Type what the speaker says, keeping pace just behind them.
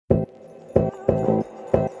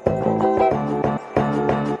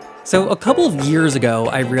So, a couple of years ago,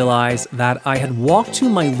 I realized that I had walked to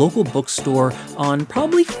my local bookstore on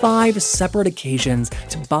probably 5 separate occasions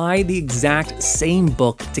to buy the exact same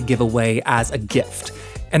book to give away as a gift.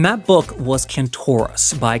 And that book was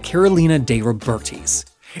Cantoris by Carolina de Robertis.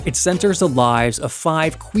 It centers the lives of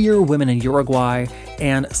 5 queer women in Uruguay,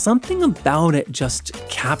 and something about it just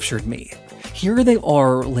captured me. Here they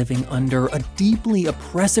are living under a deeply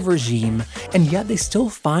oppressive regime, and yet they still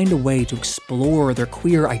find a way to explore their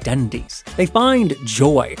queer identities. They find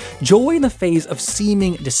joy in the face of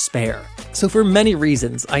seeming despair. So for many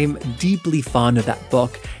reasons, I am deeply fond of that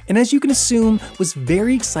book, and as you can assume, was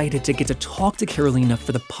very excited to get to talk to Carolina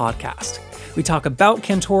for the podcast. We talk about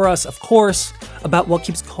Cantoris, of course, about what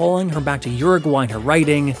keeps calling her back to Uruguay in her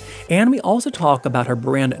writing, and we also talk about her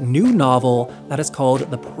brand new novel that is called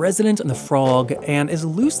The President and the Frog and is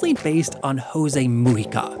loosely based on Jose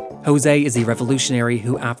Mujica. Jose is a revolutionary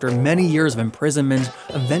who, after many years of imprisonment,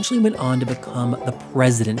 eventually went on to become the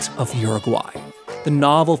president of Uruguay. The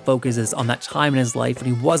novel focuses on that time in his life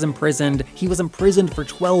when he was imprisoned. He was imprisoned for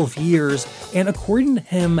 12 years, and according to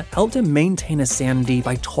him, helped him maintain his sanity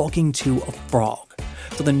by talking to a frog.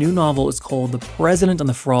 So the new novel is called The President and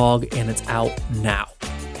the Frog, and it's out now.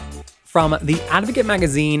 From The Advocate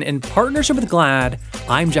magazine in partnership with GLAAD,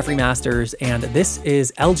 I'm Jeffrey Masters, and this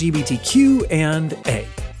is LGBTQ&A.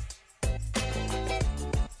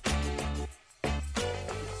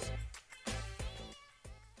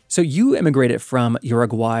 So you immigrated from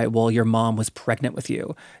Uruguay while your mom was pregnant with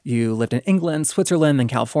you. You lived in England, Switzerland, and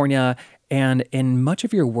California, and in much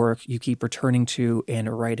of your work, you keep returning to and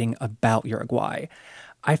writing about Uruguay.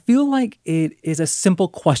 I feel like it is a simple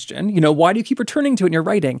question. Why do you keep returning to it in your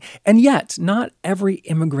writing? And yet, not every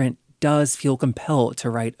immigrant does feel compelled to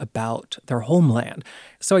write about their homeland.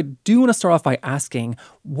 So I do want to start off by asking,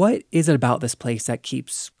 what is it about this place that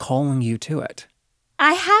keeps calling you to it?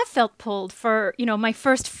 I have felt pulled for, my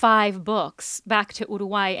first 5 books back to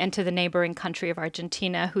Uruguay and to the neighboring country of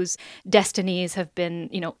Argentina, whose destinies have been,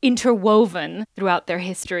 interwoven throughout their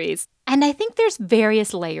histories. And I think there's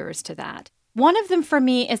various layers to that. One of them for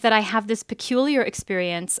me is that I have this peculiar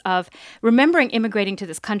experience of remembering immigrating to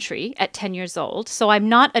this country at 10 years old. So I'm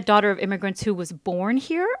not a daughter of immigrants who was born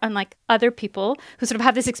here, unlike other people who sort of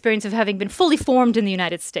have this experience of having been fully formed in the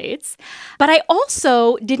United States. But I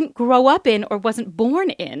also didn't grow up in or wasn't born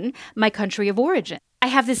in my country of origin. I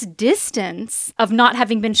have this distance of not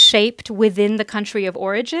having been shaped within the country of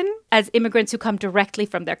origin, as immigrants who come directly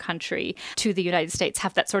from their country to the United States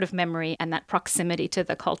have that sort of memory and that proximity to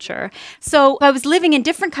the culture. So I was living in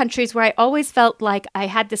different countries where I always felt like I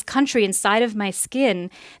had this country inside of my skin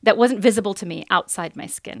that wasn't visible to me outside my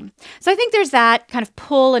skin. So I think there's that kind of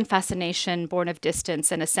pull and fascination born of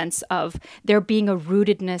distance and a sense of there being a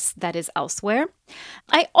rootedness that is elsewhere.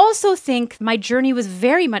 I also think my journey was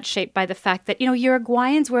very much shaped by the fact that,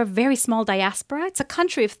 Uruguayans were a very small diaspora. It's a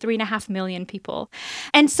country of 3.5 million people.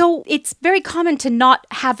 And so it's very common to not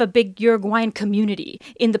have a big Uruguayan community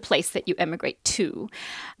in the place that you emigrate to.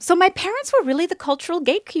 So my parents were really the cultural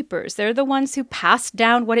gatekeepers. They're the ones who passed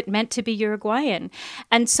down what it meant to be Uruguayan.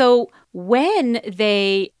 And so when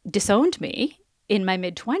they disowned me in my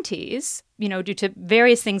mid-20s, due to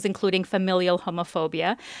various things, including familial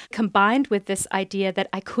homophobia, combined with this idea that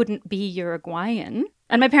I couldn't be Uruguayan.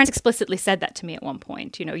 And my parents explicitly said that to me at one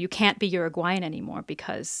point. You can't be Uruguayan anymore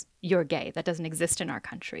because you're gay. That doesn't exist in our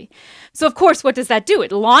country. So, of course, what does that do?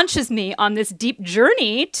 It launches me on this deep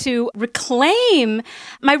journey to reclaim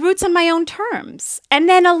my roots on my own terms. And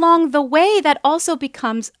then along the way, that also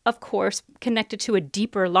becomes, of course, connected to a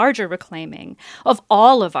deeper, larger reclaiming of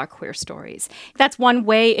all of our queer stories. That's one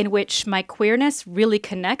way in which my queerness really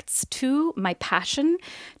connects to my passion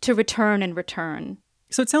to return and return.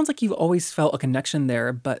 So it sounds like you've always felt a connection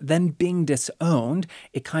there, but then being disowned,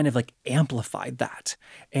 it kind of amplified that.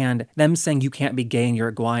 And them saying you can't be gay in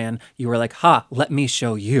Uruguayan, you were like, let me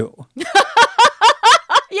show you.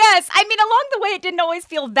 Yes, along the way, it didn't always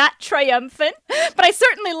feel that triumphant, but I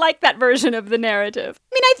certainly like that version of the narrative.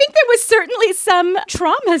 I think there was certainly some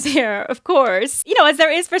traumas here, of course, as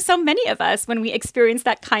there is for so many of us when we experience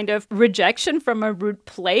that kind of rejection from a root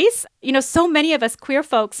place. So many of us queer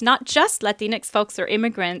folks, not just Latinx folks or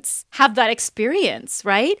immigrants, have that experience,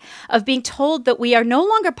 right, of being told that we are no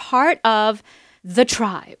longer part of the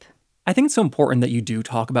tribe. I think it's so important that you do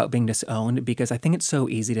talk about being disowned because I think it's so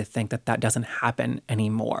easy to think that that doesn't happen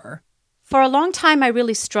anymore. For a long time, I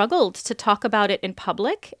really struggled to talk about it in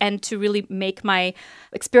public and to really make my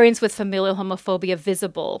experience with familial homophobia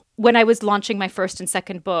visible. When I was launching my first and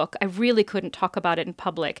second book, I really couldn't talk about it in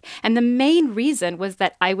public. And the main reason was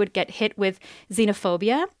that I would get hit with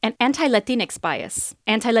xenophobia and anti-Latinx bias.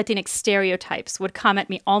 Anti-Latinx stereotypes would come at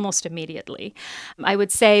me almost immediately. I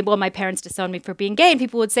would say, well, my parents disowned me for being gay. And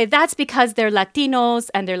people would say, that's because they're Latinos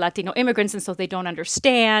and they're Latino immigrants, and so they don't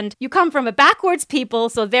understand. You come from a backwards people,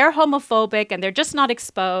 so they're homophobic and they're just not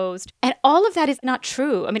exposed. And all of that is not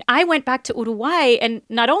true. I mean, I went back to Uruguay, and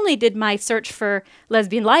not only did my search for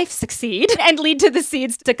lesbian life succeed and lead to the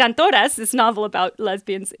seeds to Cantoras, this novel about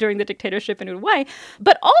lesbians during the dictatorship in Uruguay,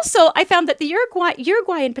 but also I found that the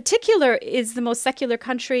Uruguay in particular is the most secular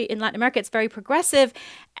country in Latin America. It's very progressive.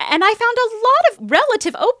 And I found a lot of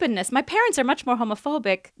relative openness. My parents are much more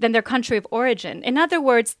homophobic than their country of origin. In other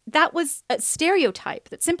words, that was a stereotype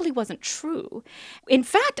that simply wasn't true. In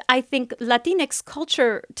fact, I think Latinx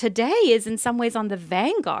culture today is in some ways on the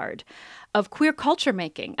vanguard of queer culture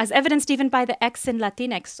making, as evidenced even by the X in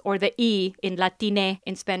Latinx or the E in Latine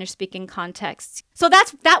in Spanish-speaking contexts. So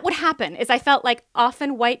that would happen, is I felt like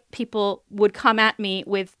often white people would come at me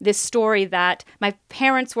with this story that my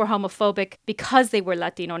parents were homophobic because they were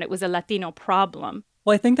Latino and it was a Latino problem.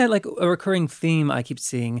 Well, I think that like a recurring theme I keep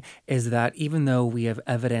seeing is that even though we have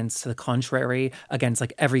evidence to the contrary against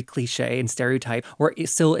like every cliche and stereotype, we're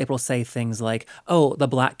still able to say things like, oh, the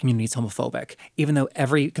Black community is homophobic, even though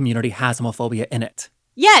every community has homophobia in it.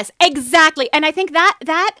 Yes, exactly. And I think that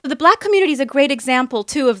the Black community is a great example,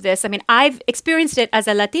 too, of this. I mean, I've experienced it as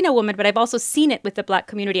a Latina woman, but I've also seen it with the Black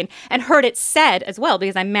community and heard it said as well,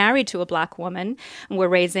 because I'm married to a Black woman and we're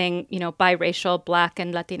raising, biracial Black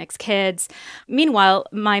and Latinx kids. Meanwhile,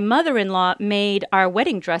 my mother-in-law made our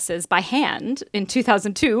wedding dresses by hand in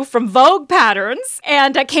 2002 from Vogue patterns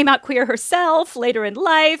and came out queer herself later in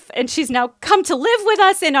life. And she's now come to live with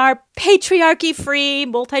us in our patriarchy-free,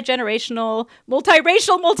 multi-generational,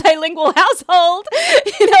 multilingual household,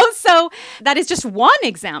 so that is just one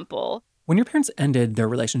example. When your parents ended their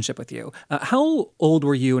relationship with you, how old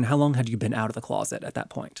were you and how long had you been out of the closet at that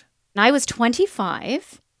point? I was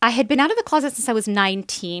 25. I had been out of the closet since I was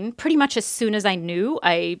 19. Pretty much as soon as I knew,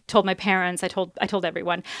 I told my parents, I told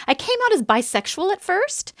everyone. I came out as bisexual at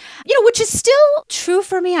first, which is still true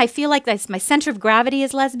for me. I feel like my center of gravity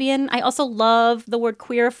is lesbian. I also love the word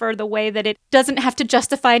queer for the way that it doesn't have to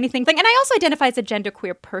justify anything. And I also identify as a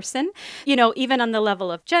genderqueer person, even on the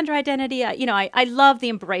level of gender identity. I love the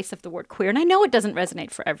embrace of the word queer. And I know it doesn't resonate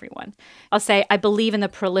for everyone. I'll say I believe in the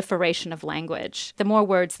proliferation of language. The more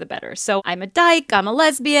words, the better. So I'm a dyke, I'm a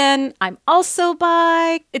lesbian. I'm also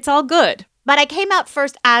bi. It's all good. But I came out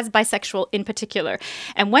first as bisexual in particular.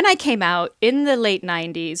 And when I came out in the late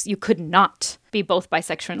 90s, you could not be both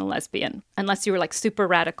bisexual and lesbian unless you were like super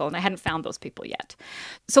radical. And I hadn't found those people yet.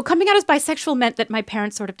 So coming out as bisexual meant that my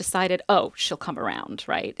parents sort of decided, oh, she'll come around,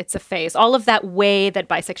 right? It's a phase. All of that way that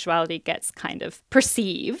bisexuality gets kind of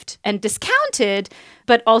perceived and discounted,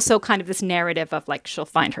 but also kind of this narrative of like, she'll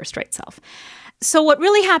find her straight self. So what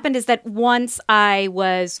really happened is that once I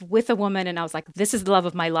was with a woman and I was like, this is the love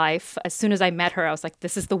of my life. As soon as I met her, I was like,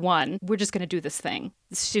 this is the one. We're just going to do this thing.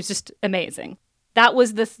 She's just amazing. That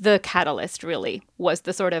was the catalyst, really, was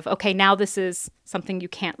the sort of, okay, now this is something you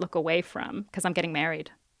can't look away from because I'm getting married.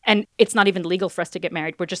 And it's not even legal for us to get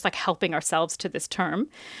married. We're just like helping ourselves to this term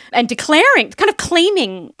and declaring, kind of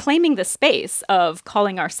claiming the space of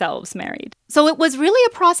calling ourselves married. So it was really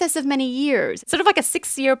a process of many years, sort of like a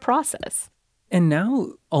 6-year process. And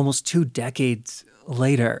now, almost 2 decades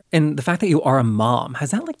later, and the fact that you are a mom,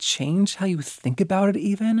 has that like changed how you think about it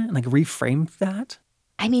even? And like reframed that?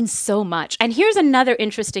 I mean, so much. And here's another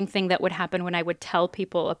interesting thing that would happen when I would tell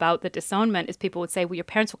people about the disownment is people would say, well, your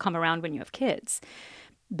parents will come around when you have kids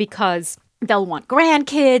because they'll want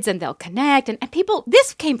grandkids and they'll connect. And people,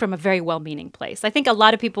 this came from a very well-meaning place. I think a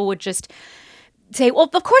lot of people would just say, well,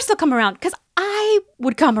 of course they'll come around because I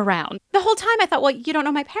would come around. The whole time I thought, well, you don't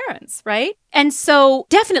know my parents, right? And so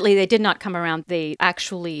definitely they did not come around. They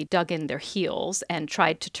actually dug in their heels and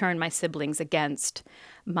tried to turn my siblings against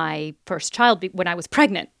my first child when I was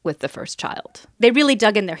pregnant with the first child. They really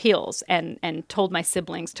dug in their heels and told my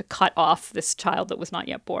siblings to cut off this child that was not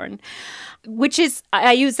yet born, which is,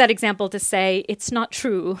 I use that example to say it's not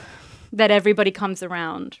true that everybody comes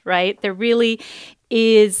around, right? There really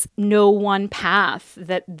is no one path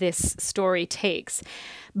that this story takes.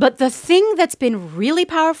 But the thing that's been really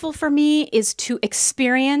powerful for me is to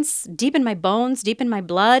experience deep in my bones, deep in my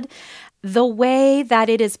blood, the way that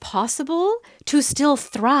it is possible to still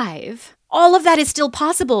thrive all of that is still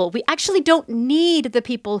possible. We actually don't need the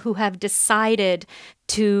people who have decided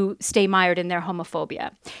to stay mired in their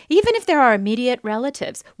homophobia. Even if they're our immediate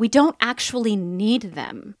relatives, we don't actually need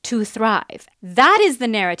them to thrive. That is the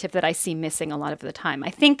narrative that I see missing a lot of the time. I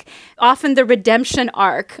think often the redemption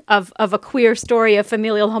arc of a queer story of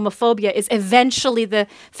familial homophobia is eventually the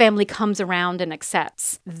family comes around and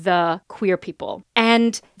accepts the queer people.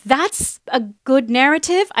 And that's a good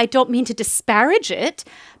narrative. I don't mean to disparage it,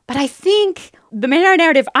 but I think the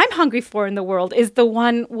narrative I'm hungry for in the world is the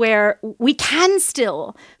one where we can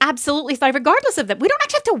still absolutely thrive regardless of that. We don't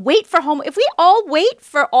actually have to wait for if we all wait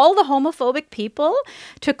for all the homophobic people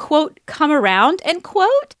to, quote, come around, end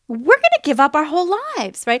quote, we're going to give up our whole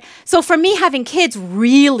lives, right? So for me, having kids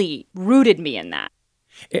really rooted me in that.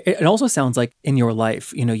 It also sounds like in your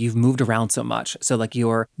life, you've moved around so much. So like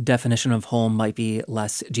your definition of home might be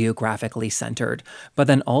less geographically centered, but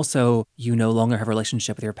then also you no longer have a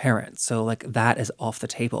relationship with your parents. So like that is off the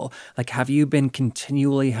table. Like, have you been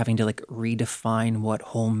continually having to like redefine what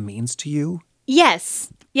home means to you?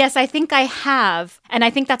 Yes, I think I have. And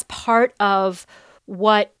I think that's part of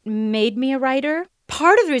what made me a writer.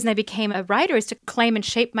 Part of the reason I became a writer is to claim and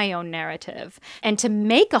shape my own narrative and to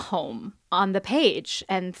make a home on the page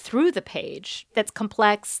and through the page that's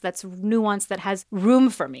complex, that's nuanced, that has room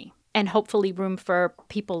for me and hopefully room for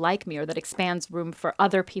people like me, or that expands room for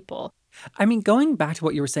other people. I mean, going back to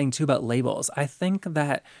what you were saying too about labels, I think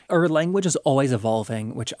that our language is always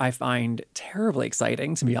evolving, which I find terribly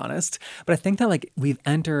exciting, to be honest. But I think that like we've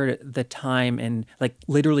entered the time in like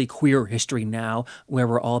literally queer history now where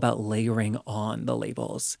we're all about layering on the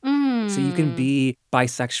labels. So you can be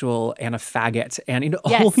bisexual and a faggot and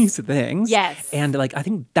all these things. Yes. And like I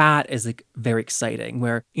think that is like very exciting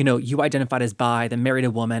where, you identified as bi, then married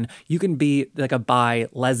a woman. You can be like a bi,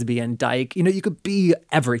 lesbian, dyke. You could be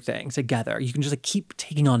everything together. You can just like keep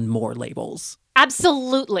taking on more labels.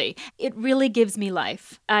 Absolutely. It really gives me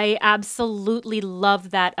life. I absolutely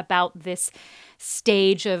love that about this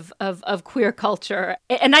stage of queer culture.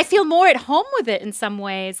 And I feel more at home with it in some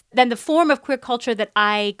ways than the form of queer culture that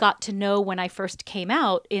I got to know when I first came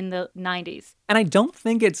out in the 90s. And I don't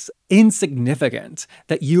think it's insignificant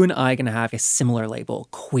that you and I can have a similar label,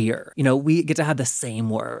 queer. We get to have the same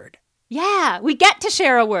word. Yeah, we get to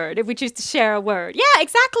share a word if we choose to share a word. Yeah,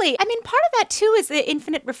 exactly. I mean, part of that too is the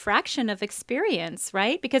infinite refraction of experience,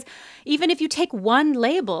 right? Because even if you take one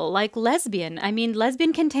label like lesbian, I mean,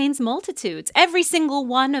 lesbian contains multitudes. Every single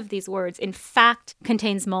one of these words, in fact,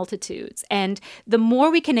 contains multitudes. And the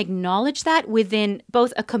more we can acknowledge that within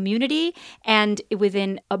both a community and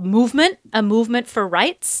within a movement for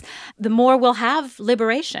rights, the more we'll have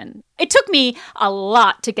liberation. It took me a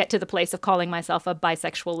lot to get to the place of calling myself a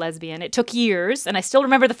bisexual lesbian. It took years, and I still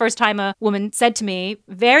remember the first time a woman said to me,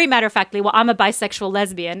 very matter-of-factly, well, I'm a bisexual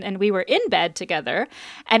lesbian, and we were in bed together,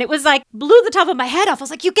 and it was like, blew the top of my head off. I was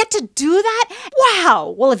like, you get to do that?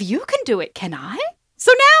 Wow, well, if you can do it, can I?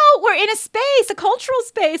 So now we're in a space, a cultural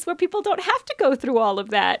space, where people don't have to go through all of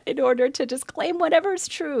that in order to just claim whatever is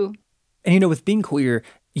true. And with being queer,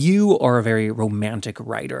 you are a very romantic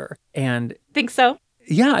writer, and... Think so?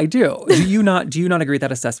 Yeah, I do. Do you not agree with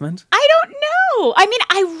that assessment? I don't know. I mean,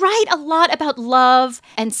 I write a lot about love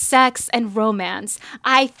and sex and romance.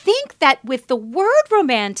 I think that with the word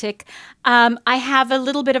romantic, I have a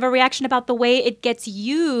little bit of a reaction about the way it gets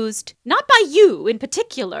used, not by you in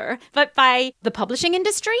particular, but by the publishing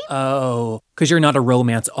industry. Oh, because you're not a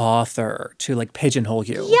romance author to like pigeonhole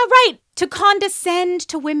you. Yeah, right. To condescend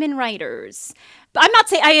to women writers. But I'm not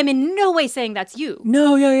saying, I am in no way saying that's you.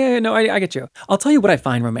 No, yeah. No, I get you. I'll tell you what I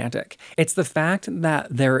find romantic. It's the fact that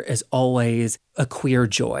there is always a queer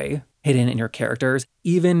joy hidden in your characters,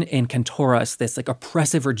 even in Cantoras, this like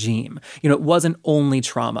oppressive regime. It wasn't only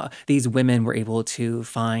trauma. These women were able to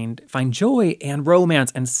find joy and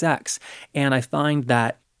romance and sex. And I find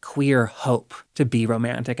that queer hope to be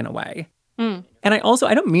romantic in a way. And I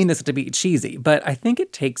don't mean this to be cheesy, but I think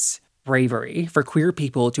it takes bravery for queer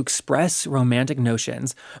people to express romantic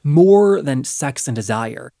notions more than sex and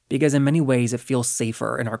desire, because in many ways it feels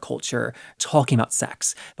safer in our culture talking about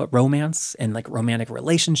sex. But romance and like romantic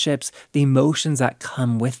relationships, the emotions that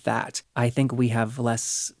come with that, I think we have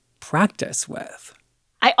less practice with.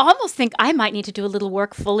 I almost think I might need to do a little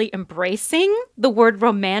work fully embracing the word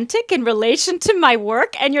romantic in relation to my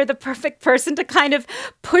work, and you're the perfect person to kind of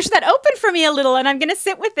push that open for me a little, and I'm going to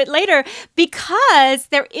sit with it later, because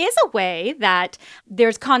there is a way that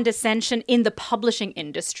there's condescension in the publishing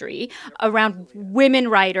industry around women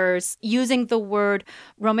writers using the word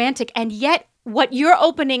romantic, and yet what you're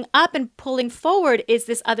opening up and pulling forward is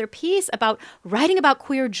this other piece about writing about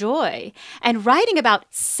queer joy and writing about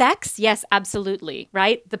sex. Yes, absolutely,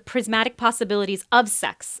 right? The prismatic possibilities of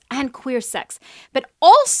sex and queer sex, but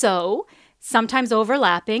also sometimes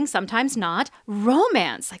overlapping, sometimes not,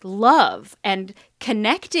 romance, like love and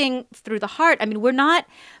connecting through the heart. I mean,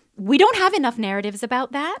 we don't have enough narratives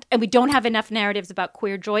about that. And we don't have enough narratives about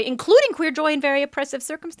queer joy, including queer joy in very oppressive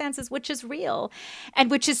circumstances, which is real and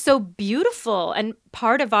which is so beautiful and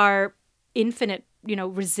part of our infinite,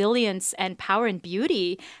 resilience and power and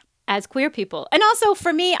beauty as queer people. And also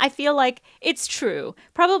for me, I feel like it's true.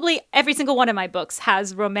 Probably every single one of my books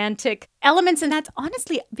has romantic elements. And that's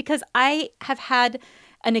honestly because I have had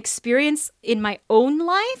an experience in my own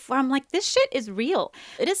life where I'm like, this shit is real.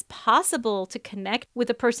 It is possible to connect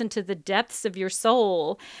with a person to the depths of your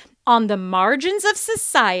soul on the margins of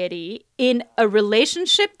society in a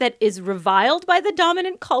relationship that is reviled by the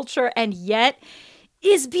dominant culture and yet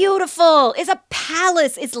is beautiful, is a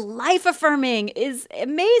palace, is life-affirming, is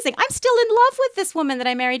amazing. I'm still in love with this woman that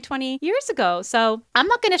I married 20 years ago, so I'm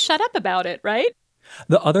not going to shut up about it, right?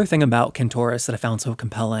 The other thing about Cantores that I found so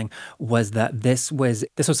compelling was that this was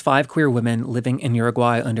 5 queer women living in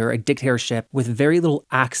Uruguay under a dictatorship with very little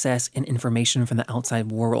access and information from the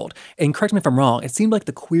outside world. And correct me if I'm wrong, it seemed like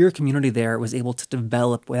the queer community there was able to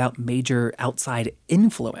develop without major outside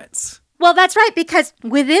influence. Well, that's right, because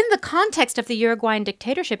within the context of the Uruguayan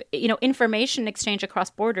dictatorship, information exchange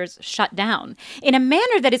across borders shut down in a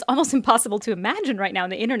manner that is almost impossible to imagine right now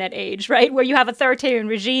in the internet age, right? Where you have authoritarian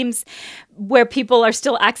regimes where people are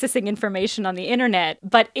still accessing information on the internet.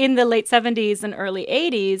 But in the late 70s and early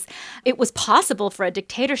 80s, it was possible for a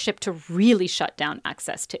dictatorship to really shut down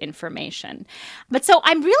access to information. But so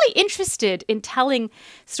I'm really interested in telling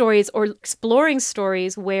stories or exploring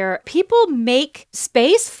stories where people make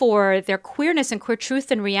space for their queerness and queer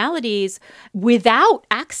truth and realities without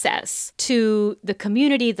access to the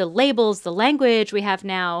community, the labels, the language we have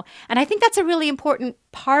now. And I think that's a really important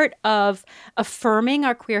part of affirming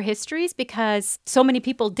our queer histories because so many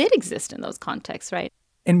people did exist in those contexts, right?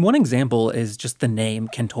 And one example is just the name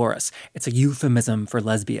Cantores. It's a euphemism for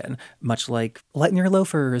lesbian, much like Light in Your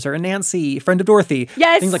Loafers or Nancy, Friend of Dorothy,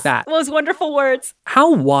 yes, things like that. Those wonderful words.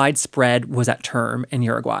 How widespread was that term in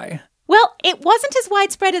Uruguay? Well, it wasn't as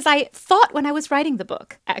widespread as I thought when I was writing the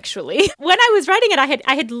book, actually. When I was writing it,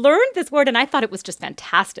 I had learned this word and I thought it was just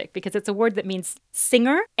fantastic because it's a word that means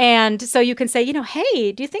singer. And so you can say,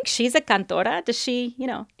 hey, do you think she's a cantora? Does she,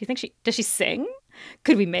 does she sing?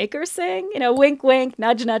 Could we make her sing? Wink, wink,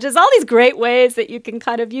 nudge, nudge. There's all these great ways that you can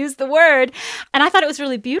kind of use the word. And I thought it was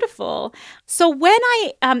really beautiful. So when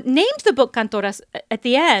I named the book Cantoras at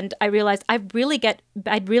the end, I realized I'd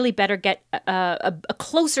really better get a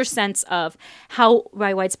closer sense of how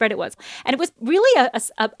widespread it was. And it was really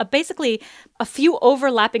basically a few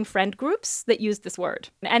overlapping friend groups that used this word.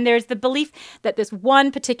 And there's the belief that this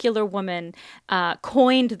one particular woman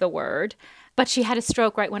coined the word, but she had a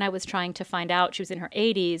stroke right when I was trying to find out. She was in her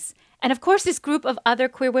 80s. And of course, this group of other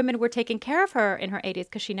queer women were taking care of her in her 80s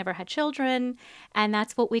because she never had children. And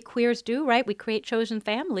that's what we queers do, right? We create chosen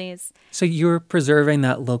families. So you're preserving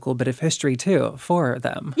that local bit of history, too, for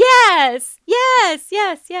them. Yes.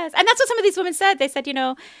 And that's what some of these women said. They said,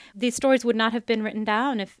 these stories would not have been written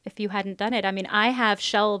down if you hadn't done it. I mean, I have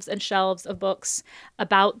shelves and shelves of books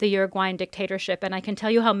about the Uruguayan dictatorship, and I can tell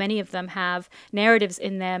you how many of them have narratives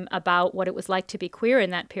in them about what it was like to be queer in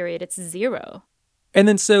that period. It's zero. And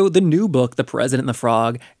then so the new book, The President and the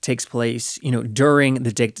Frog, takes place, during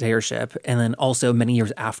the dictatorship and then also many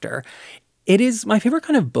years after. It is my favorite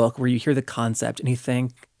kind of book where you hear the concept and you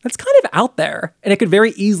think, that's kind of out there. And it could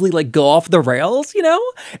very easily go off the rails,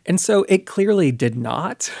 And so it clearly did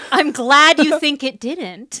not. I'm glad you think it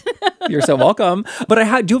didn't. You're so welcome. But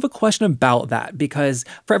I do have a question about that because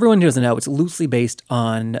for everyone who doesn't know, it's loosely based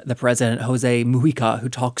on the president, Jose Mujica, who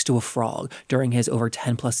talks to a frog during his over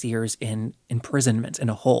 10 plus years in imprisonment in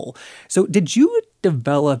a hole. So did you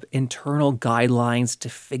develop internal guidelines to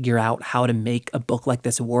figure out how to make a book like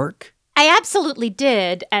this work? I absolutely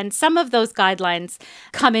did. And some of those guidelines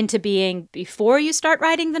come into being before you start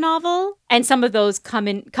writing the novel. And some of those come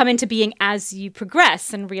into being as you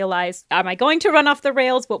progress and realize, am I going to run off the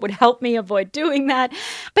rails? What would help me avoid doing that?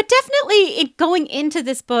 But definitely going into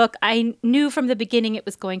this book, I knew from the beginning it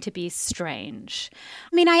was going to be strange.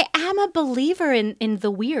 I mean, I am a believer in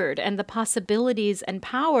the weird and the possibilities and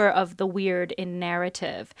power of the weird in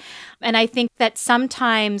narrative. And I think that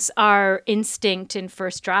sometimes our instinct in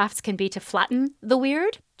first drafts can be to flatten the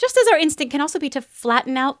weird, Just as our instinct can also be to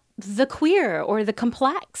flatten out the queer or the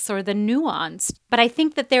complex or the nuanced. But I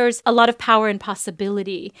think that there's a lot of power and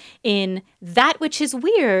possibility in that which is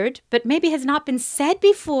weird, but maybe has not been said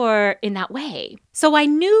before in that way. So I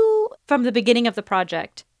knew from the beginning of the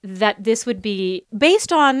project that this would be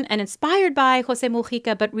based on and inspired by Jose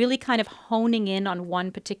Mujica, but really kind of honing in on one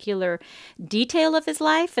particular detail of his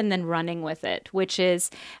life and then running with it, which is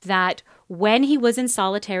that when he was in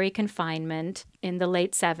solitary confinement in the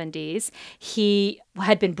late 70s, he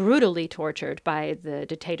had been brutally tortured by the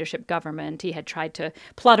dictatorship government. He had tried to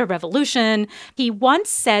plot a revolution. He once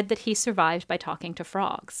said that he survived by talking to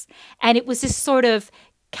frogs. And it was this sort of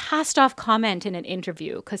cast-off comment in an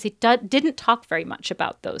interview because he didn't talk very much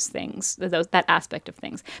about those things, that aspect of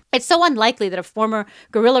things. It's so unlikely that a former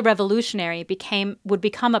guerrilla revolutionary would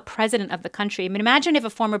become a president of the country. I mean, imagine if a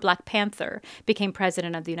former Black Panther became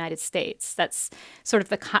president of the United States. That's sort of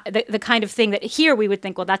the kind of thing that here we would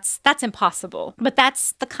think, well, that's impossible. But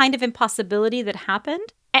that's the kind of impossibility that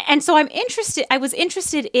happened. And so I was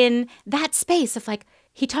interested in that space of like,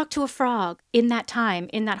 he talked to a frog in that time,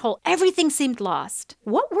 in that hole. Everything seemed lost.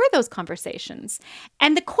 What were those conversations?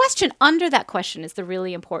 And the question under that question is the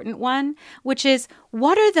really important one, which is,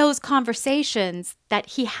 what are those conversations that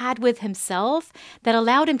he had with himself that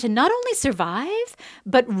allowed him to not only survive,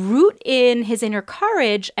 but root in his inner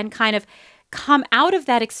courage and kind of come out of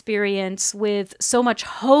that experience with so much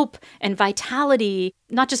hope and vitality,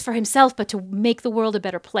 not just for himself, but to make the world a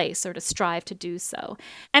better place or to strive to do so.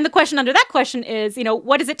 And the question under that question is,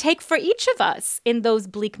 what does it take for each of us in those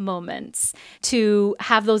bleak moments to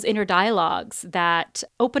have those inner dialogues that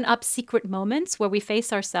open up secret moments where we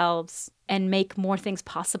face ourselves and make more things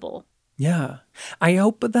possible? Yeah. I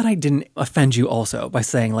hope that I didn't offend you also by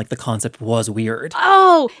saying like the concept was weird.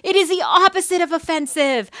 Oh, it is the opposite of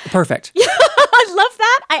offensive. Perfect. Yeah, I love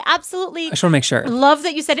that. I absolutely I just want to make sure. Love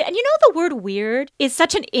that you said it. And the word weird is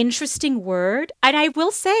such an interesting word. And I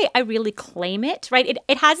will say I really claim it, right?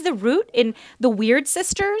 It has the root in the Weird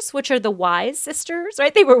Sisters, which are the wise sisters,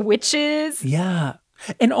 right? They were witches. Yeah.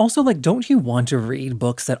 And also, like, don't you want to read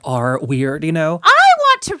books that are weird, I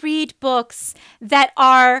want to read books that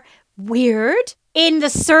are weird in the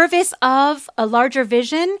service of a larger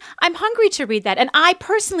vision. I'm hungry to read that. And I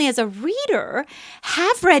personally, as a reader,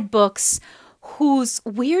 have read books whose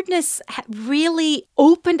weirdness really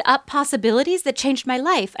opened up possibilities that changed my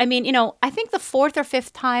life. I mean, I think the fourth or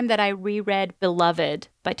fifth time that I reread Beloved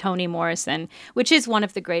by Toni Morrison, which is one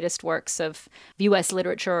of the greatest works of U.S.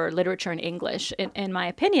 literature or literature in English, in my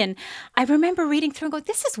opinion, I remember reading through and going,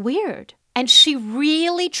 this is weird. And she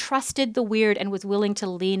really trusted the weird and was willing to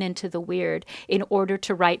lean into the weird in order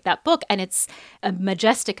to write that book. And it's a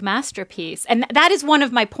majestic masterpiece. And that is one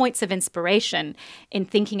of my points of inspiration in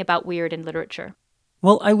thinking about weird in literature.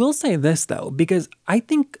 Well, I will say this, though, because I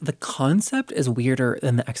think the concept is weirder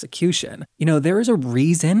than the execution. There is a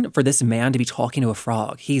reason for this man to be talking to a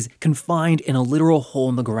frog. He's confined in a literal hole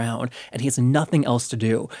in the ground, and he has nothing else to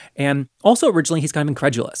do. And also, originally, he's kind of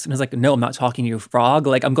incredulous. And he's like, no, I'm not talking to you, frog.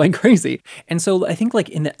 Like, I'm going crazy. And so I think, like,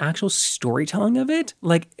 in the actual storytelling of it,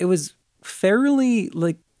 like, it was fairly,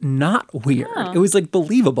 like, not weird. Yeah. It was like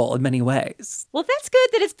believable in many ways. Well, that's good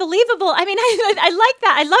that it's believable. I mean, I like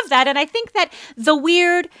that. I love that. And I think that the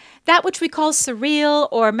weird, that which we call surreal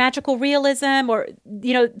or magical realism or,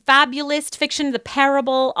 fabulist fiction, the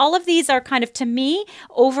parable, all of these are kind of, to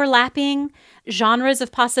overlapping genres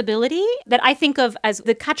of possibility that I think of as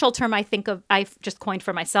the catch-all term I've just coined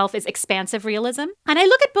for myself is expansive realism. And I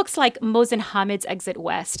look at books like Mohsin Hamid's Exit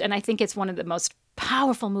West, and I think it's one of the most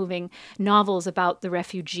powerful, moving novels about the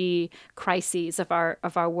refugee crises of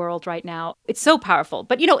our world right now. It's so powerful.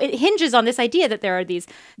 But, it hinges on this idea that there are these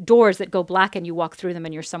doors that go black and you walk through them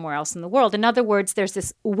and you're somewhere else in the world. In other words, there's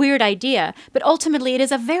this weird idea, but ultimately it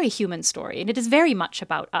is a very human story and it is very much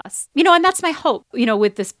about us. And that's my hope,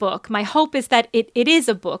 with this book. My hope is that it is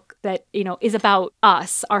a book that, is about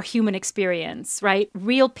us, our human experience, right?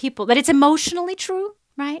 Real people, that it's emotionally true,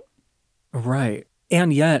 right? Right.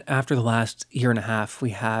 And yet, after the last year and a half,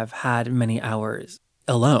 we have had many hours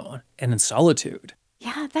alone and in solitude.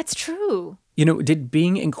 Yeah, that's true. Did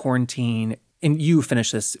being in quarantine, and you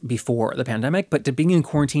finished this before the pandemic, but did being in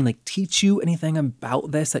quarantine like teach you anything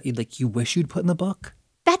about this that you wish you'd put in the book?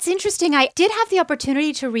 That's interesting. I did have the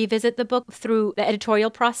opportunity to revisit the book through the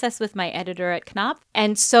editorial process with my editor at Knopf.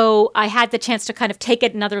 And so I had the chance to kind of take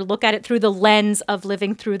another look at it through the lens of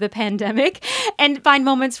living through the pandemic and find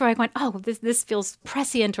moments where I went, oh, this feels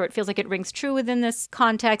prescient, or it feels like it rings true within this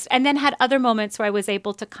context. And then had other moments where I was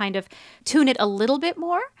able to kind of tune it a little bit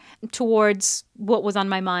more towards what was on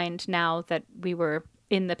my mind now that we were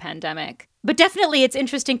in the pandemic. But definitely it's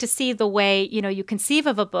interesting to see the way, you conceive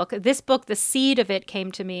of a book. This book, the seed of it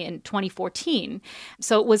came to me in 2014.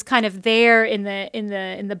 So it was kind of there in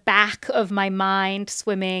the back of my mind,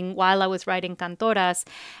 swimming while I was writing Cantoras.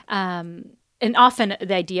 And often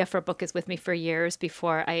the idea for a book is with me for years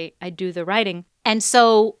before I do the writing. And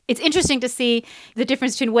so it's interesting to see the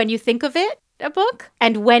difference between when you think of it, a book,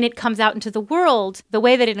 and when it comes out into the world, the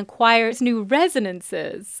way that it acquires new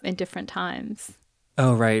resonances in different times.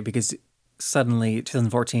 Oh, right, because suddenly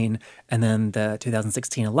 2014 and then the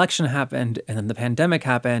 2016 election happened and then the pandemic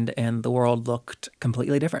happened and the world looked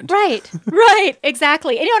completely different. Right,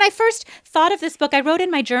 exactly. And when I first thought of this book, I wrote in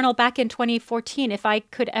my journal back in 2014, if I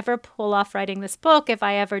could ever pull off writing this book, if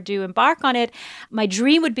I ever do embark on it, my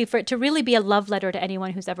dream would be for it to really be a love letter to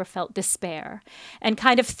anyone who's ever felt despair. And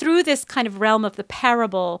kind of through this kind of realm of the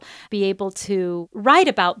parable, be able to write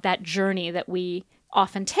about that journey that we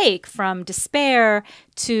often take from despair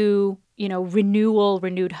to renewal,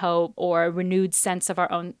 renewed hope, or a renewed sense of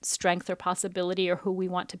our own strength or possibility or who we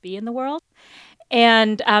want to be in the world.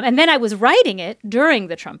 And then I was writing it during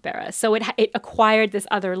the Trump era. So it acquired this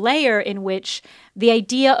other layer in which the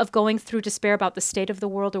idea of going through despair about the state of the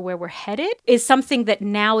world or where we're headed is something that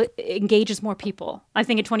now engages more people. I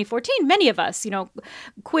think in 2014, many of us,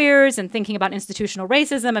 queers and thinking about institutional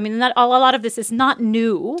racism, a lot of this is not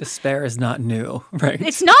new. Despair is not new, right?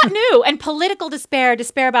 It's not new. And political despair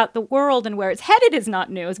about the world and where it's headed is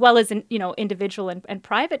not new, as well as, individual and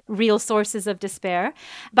private real sources of despair.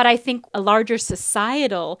 But I think a larger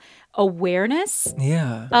societal awareness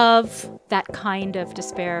of that kind of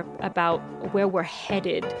despair about where we're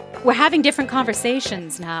headed. We're having different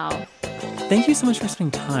conversations now. Thank you so much for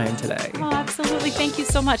spending time today. Oh, absolutely. Thank you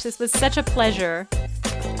so much. This was such a pleasure.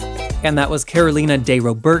 And that was Carolina de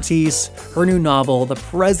Robertis. Her new novel, The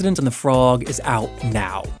President and the Frog, is out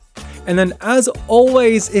now. And then, as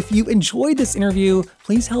always, if you enjoyed this interview,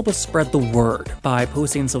 please help us spread the word by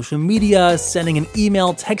posting on social media, sending an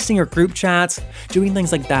email, texting our group chats. Doing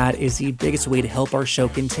things like that is the biggest way to help our show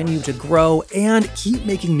continue to grow and keep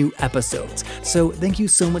making new episodes. So thank you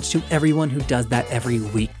so much to everyone who does that every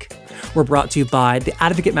week. We're brought to you by The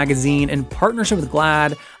Advocate Magazine in partnership with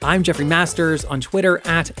GLAAD. I'm Jeffrey Masters on Twitter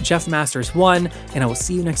 @JeffMasters1, and I will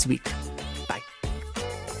see you next week.